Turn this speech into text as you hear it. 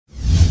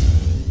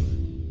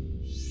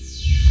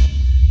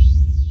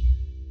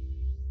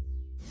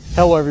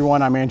Hello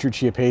everyone, I'm Andrew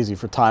Chiappesi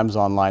for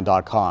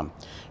timesonline.com.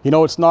 You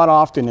know, it's not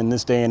often in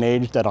this day and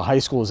age that a high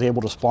school is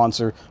able to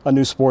sponsor a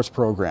new sports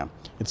program.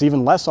 It's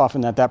even less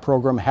often that that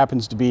program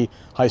happens to be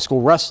high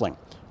school wrestling.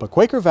 But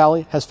Quaker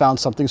Valley has found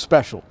something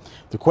special.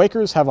 The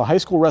Quakers have a high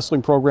school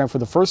wrestling program for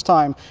the first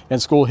time in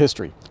school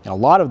history. And a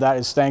lot of that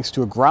is thanks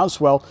to a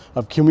groundswell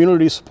of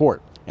community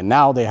support. And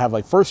now they have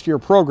a first-year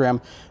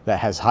program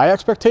that has high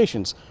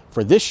expectations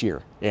for this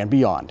year and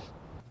beyond.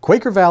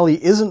 Quaker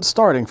Valley isn't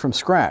starting from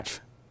scratch.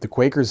 The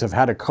Quakers have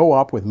had a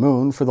co-op with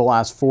Moon for the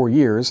last 4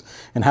 years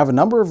and have a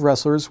number of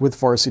wrestlers with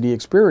varsity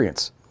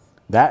experience.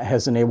 That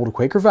has enabled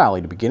Quaker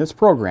Valley to begin its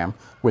program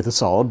with a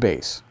solid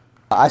base.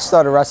 I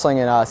started wrestling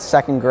in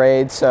second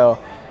grade, so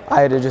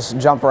I had to just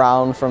jump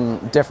around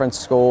from different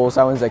schools.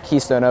 I went to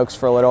Keystone Oaks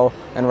for a little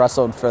and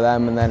wrestled for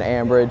them, and then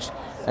Ambridge.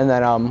 And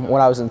then when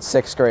I was in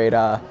sixth grade,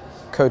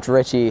 Coach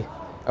Richie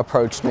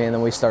approached me, and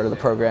then we started the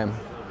program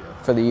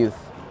for the youth.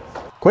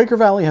 Quaker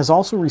Valley has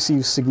also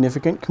received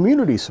significant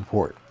community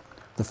support.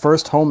 The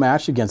first home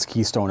match against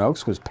Keystone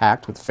Oaks was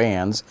packed with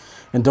fans,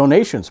 and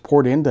donations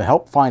poured in to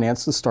help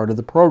finance the start of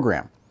the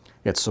program.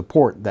 It's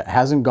support that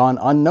hasn't gone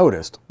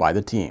unnoticed by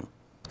the team.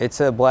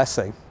 It's a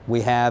blessing.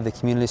 We have the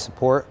community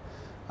support.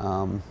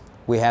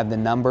 We have the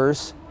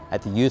numbers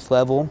at the youth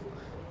level.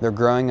 They're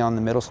growing on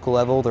the middle school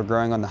level. They're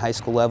growing on the high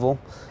school level.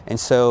 And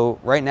so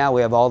right now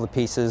we have all the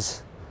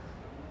pieces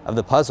of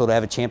the puzzle to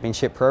have a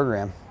championship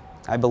program.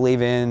 I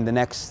believe in the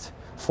next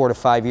 4 to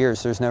 5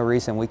 years, there's no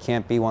reason we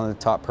can't be one of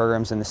the top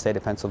programs in the state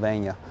of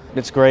Pennsylvania.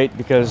 It's great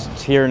because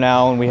it's here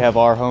now and we have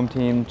our home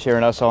team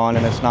cheering us on,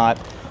 and it's not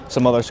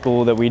some other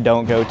school that we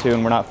don't go to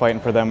and we're not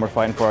fighting for them, we're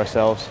fighting for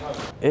ourselves.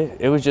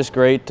 It was just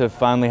great to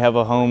finally have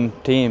a home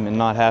team and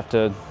not have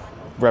to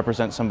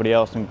represent somebody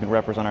else and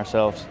represent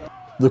ourselves.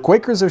 The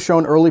Quakers have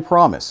shown early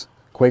promise.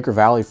 Quaker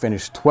Valley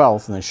finished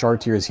 12th in the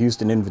Chartiers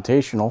Houston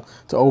Invitational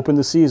to open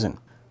the season.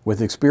 With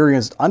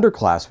experienced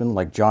underclassmen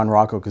like John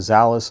Rocco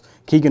Gonzalez,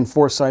 Keegan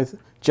Forsyth,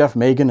 Jeff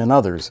Megan, and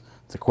others,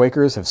 the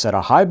Quakers have set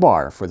a high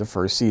bar for the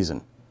first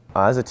season.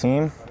 As a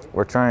team,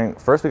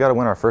 first we got to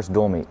win our first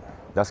dual meet.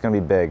 That's going to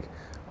be big.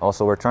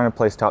 Also, we're trying to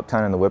place top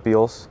 10 in the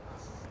Whippeals,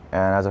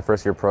 and as a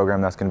first-year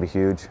program, that's going to be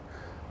huge.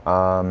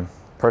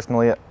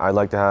 Personally, I'd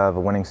like to have a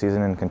winning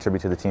season and contribute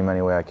to the team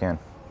any way I can.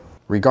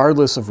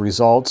 Regardless of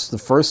results, the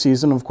first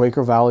season of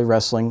Quaker Valley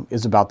Wrestling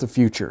is about the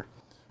future.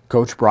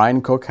 Coach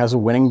Brian Cook has a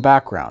winning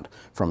background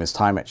from his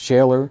time at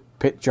Shaler,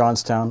 Pitt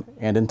Johnstown,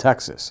 and in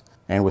Texas.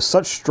 And with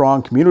such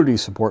strong community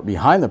support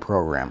behind the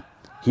program,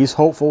 he's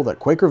hopeful that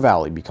Quaker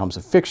Valley becomes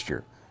a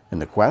fixture in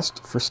the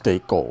quest for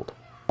state gold.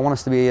 I want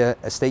us to be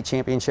a state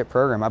championship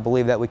program. I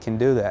believe that we can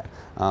do that.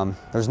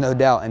 There's no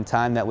doubt in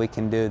time that we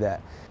can do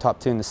that.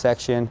 Top 2 in the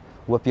section,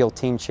 Whippeal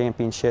team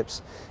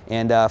championships,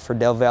 and for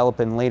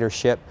developing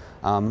leadership,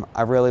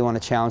 I really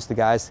want to challenge the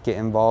guys to get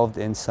involved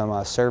in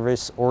some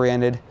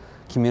service-oriented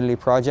community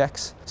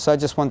projects. So I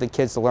just want the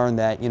kids to learn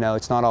that, you know,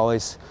 it's not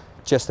always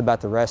just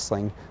about the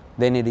wrestling.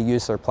 They need to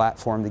use their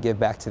platform to give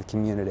back to the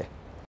community.